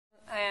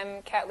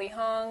Kat Lee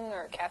Hong,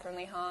 or Catherine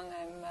Lee Hong.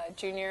 I'm a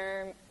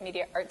junior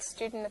media arts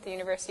student at the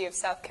University of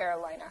South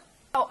Carolina.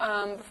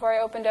 Before I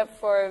opened up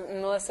for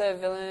Melissa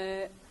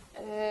Villan,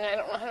 I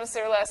don't know how to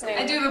say her last name.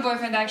 I do have a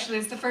boyfriend, actually.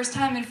 It's the first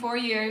time in 4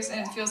 years,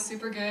 and it feels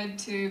super good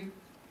to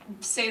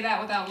say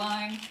that without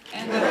lying.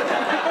 And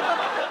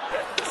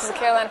this is a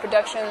Carolina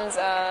Productions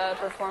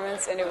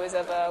performance, and it was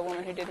of a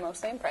woman who did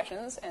mostly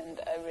impressions, and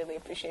I really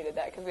appreciated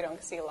that because we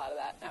don't see a lot of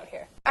that out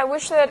here. I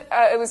wish that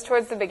it was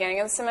towards the beginning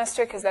of the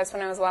semester because that's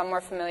when I was a lot more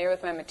familiar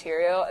with my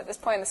material. At this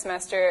point in the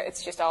semester,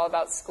 it's just all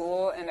about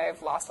school, and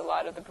I've lost a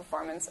lot of the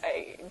performance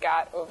I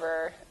got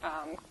over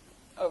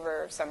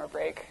summer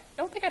break. I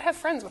don't think I'd have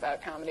friends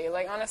without comedy.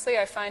 Like, honestly,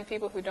 I find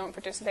people who don't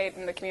participate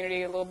in the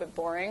community a little bit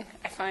boring.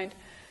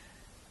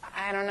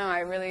 I don't know,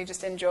 I really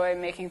just enjoy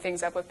making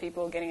things up with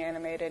people, getting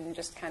animated, and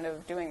just kind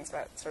of doing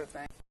that sort of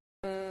thing.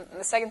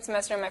 The second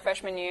semester of my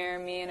freshman year,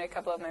 me and a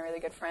couple of my really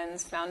good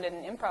friends founded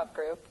an improv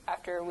group.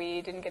 After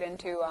we didn't get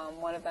into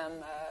one of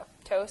them,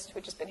 Toast,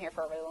 which has been here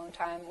for a really long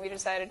time, we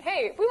decided,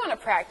 hey, we want to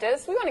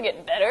practice, we want to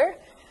get better.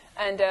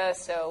 And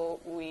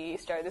so we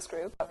started this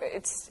group.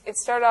 It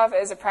started off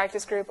as a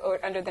practice group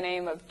under the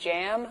name of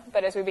Jam,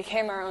 but as we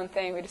became our own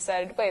thing, we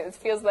decided, wait, it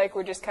feels like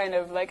we're just kind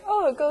of like,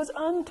 oh, it goes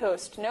on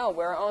Toast. No,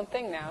 we're our own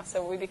thing now.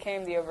 So we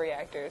became the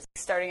Overreactors.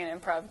 Starting an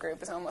improv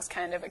group is almost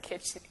kind of a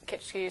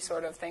kitschy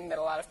sort of thing that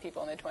a lot of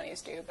people in their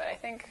 20s do, but I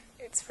think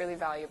it's really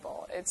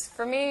valuable.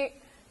 For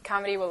me,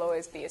 comedy will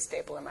always be a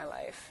staple in my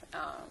life.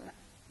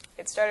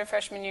 It started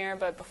freshman year,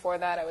 but before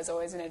that I was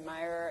always an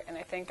admirer, and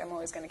I think I'm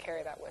always going to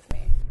carry that with me.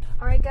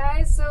 Alright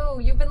guys, so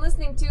you've been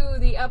listening to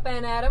The Up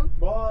and Adam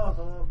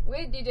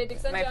with DJ Dick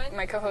Sunshine.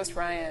 My co-host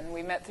Ryan,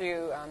 we met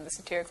through the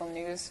satirical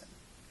news.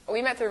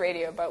 We met through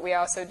radio, but we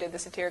also did the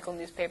satirical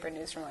newspaper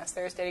News from Last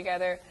Thursday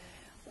together.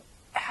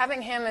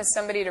 Having him as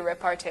somebody to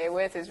repartee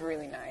with is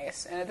really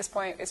nice, and at this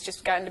point it's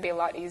just gotten to be a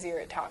lot easier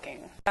at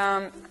talking.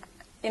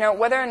 You know,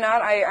 whether or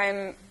not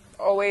I'm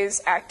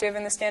always active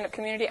in the stand-up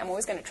community, I'm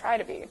always going to try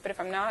to be, but if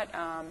I'm not,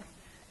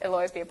 it'll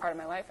always be a part of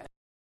my life.